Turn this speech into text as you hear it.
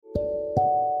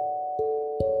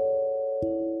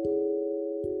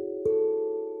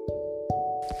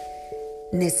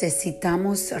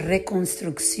Necesitamos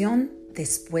reconstrucción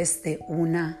después de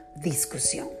una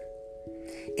discusión.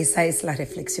 Esa es la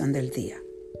reflexión del día.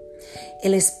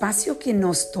 El espacio que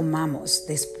nos tomamos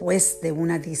después de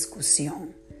una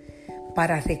discusión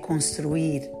para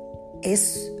reconstruir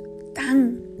es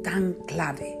tan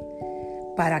clave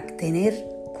para tener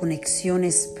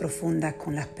conexiones profundas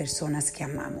con las personas que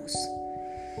amamos.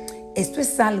 Esto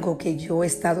es algo que yo he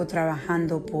estado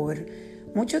trabajando por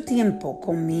mucho tiempo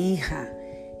con mi hija.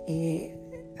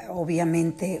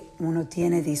 Obviamente uno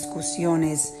tiene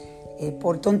discusiones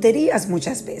por tonterías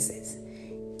muchas veces.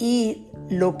 Y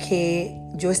lo que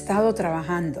yo he estado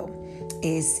trabajando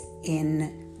es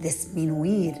en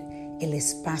disminuir el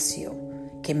espacio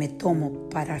que me tomo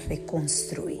para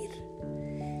reconstruir.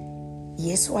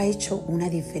 Y eso ha hecho una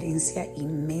diferencia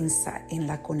inmensa en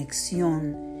la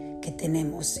conexión que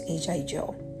tenemos ella y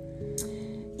yo.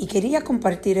 Y quería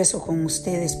compartir eso con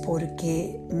ustedes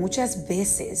porque muchas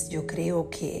veces yo creo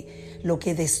que lo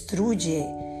que destruye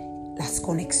las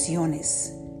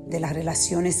conexiones de las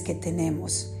relaciones que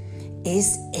tenemos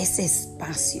es ese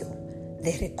espacio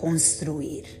de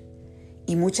reconstruir.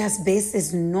 Y muchas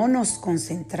veces no nos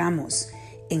concentramos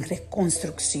en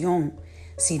reconstrucción,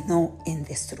 sino en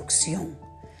destrucción.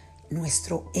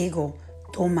 Nuestro ego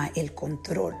toma el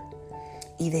control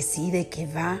y decide que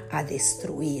va a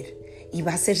destruir y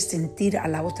va a hacer sentir a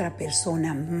la otra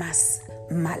persona más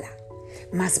mala,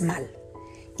 más mal.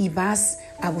 Y vas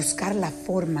a buscar la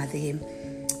forma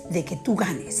de que tú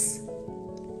ganes.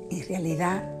 En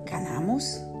realidad,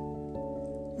 ¿ganamos?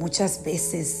 Muchas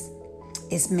veces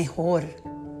es mejor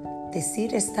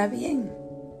decir está bien,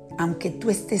 aunque tú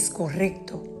estés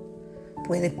correcto.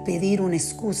 Puedes pedir una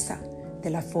excusa de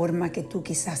la forma que tú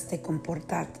quizás te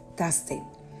comportaste.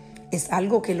 Es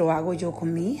algo que lo hago yo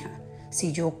con mi hija.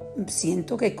 Si yo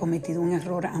siento que he cometido un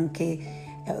error, aunque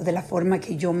de la forma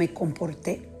que yo me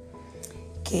comporté,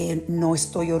 que no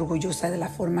estoy orgullosa de la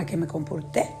forma que me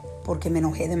comporté, porque me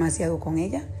enojé demasiado con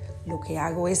ella, lo que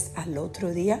hago es al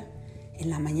otro día, en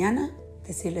la mañana,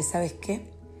 decirle, ¿sabes qué?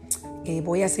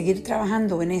 Voy a seguir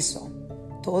trabajando en eso.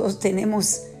 Todos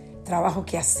tenemos trabajo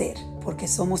que hacer, porque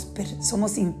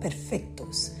somos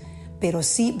imperfectos. Pero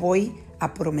sí voy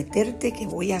a prometerte que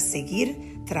voy a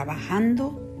seguir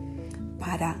trabajando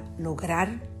para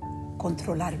lograr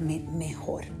controlarme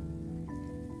mejor.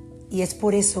 Y es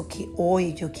por eso que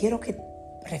hoy yo quiero que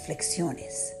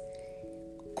reflexiones.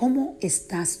 ¿Cómo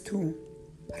estás tú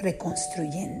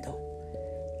reconstruyendo?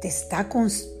 ¿Te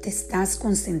estás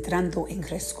concentrando en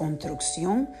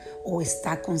reconstrucción o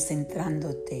estás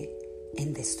concentrándote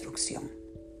en destrucción?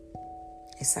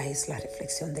 Esa es la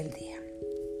reflexión del día.